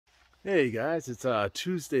Hey guys, it's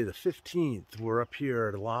Tuesday the 15th. We're up here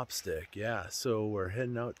at Lopstick. Yeah, so we're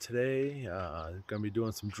heading out today. Gonna be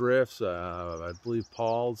doing some drifts. I believe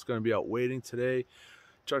Paul's gonna be out waiting today.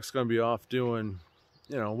 Chuck's gonna be off doing,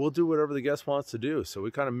 we'll do whatever the guest wants to do. So we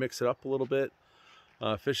kind of mix it up a little bit.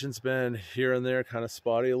 Fishing's been here and there, kind of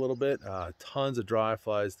spotty a little bit. Tons of dry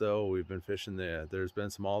flies though. We've been fishing there. There's been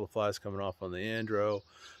some alder flies coming off on the Andro,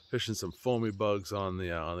 fishing some foamy bugs on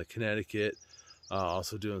the Connecticut.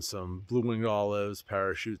 Also doing some blue-winged olives,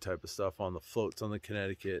 parachute type of stuff on the floats on the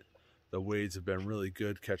Connecticut. The wades have been really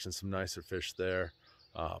good, catching some nicer fish there.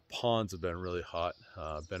 Ponds have been really hot.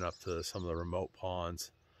 Been up to some of the remote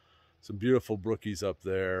ponds. Some beautiful brookies up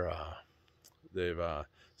there. They've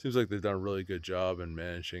seems like they've done a really good job in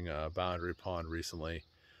managing Boundary Pond recently.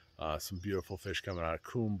 Some beautiful fish coming out of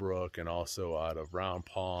Coombe Brook and also out of Round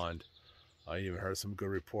Pond. I even heard some good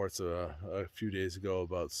reports a few days ago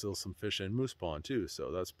about still some fish in Moose Pond too,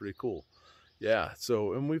 so that's pretty cool. Yeah,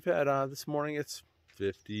 so and we've had this morning it's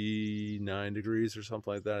 59 degrees or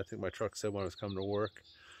something like that. I think my truck said when I was coming to work.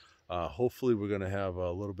 Hopefully we're going to have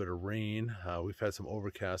a little bit of rain. We've had some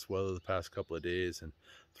overcast weather the past couple of days and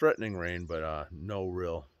threatening rain, but no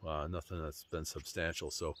real, nothing that's been substantial.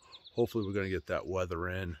 So hopefully we're going to get that weather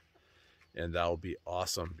in, and that'll be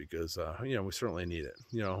awesome because we certainly need it.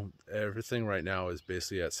 Everything right now is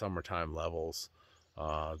basically at summertime levels.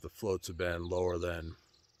 The floats have been lower than,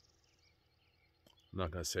 I'm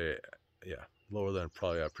not going to say, yeah, lower than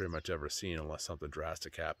probably I've pretty much ever seen unless something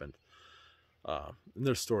drastic happened. And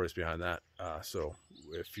there's stories behind that. So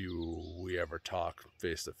if we ever talk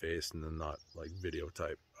face to face and then not like video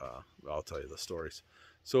type, I'll tell you the stories.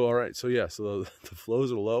 So all right, so yeah, so the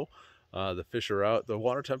flows are low. The fish are out. The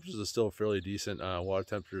water temperatures are still fairly decent. Water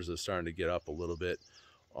temperatures are starting to get up a little bit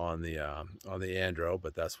on the andro,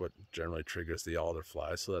 but that's what generally triggers the alder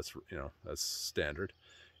fly. So that's standard.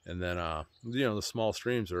 And then the small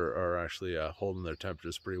streams are actually holding their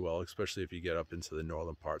temperatures pretty well, especially if you get up into the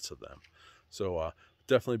northern parts of them. So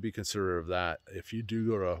definitely be considerate of that. If you do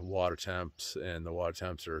go to water temps and the water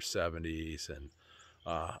temps are 70s and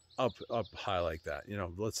up high like that,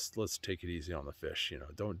 let's take it easy on the fish.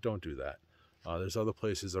 Don't do that. There's other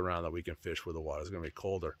places around that we can fish where the water's going to be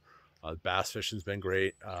colder. Bass fishing's been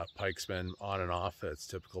great. Pike's been on and off. It's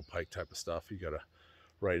typical pike type of stuff. You gotta,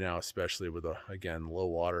 right now, especially with the again low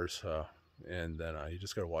waters, and then you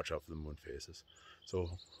just gotta watch out for the moon phases. So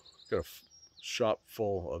got a shop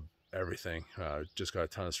full of everything. Just got a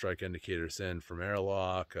ton of strike indicators in from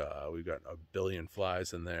airlock. We've got a billion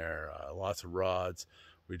flies in there, lots of rods.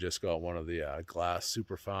 We just got one of the glass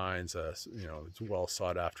super fines. It's well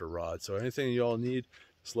sought after rod. So anything you all need,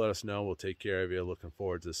 just let us know. We'll take care of you. Looking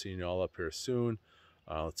forward to seeing you all up here soon.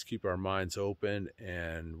 Let's keep our minds open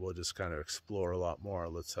and we'll just kind of explore a lot more.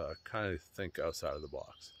 Let's kind of think outside of the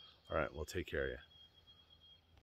box. All right, we'll take care of you.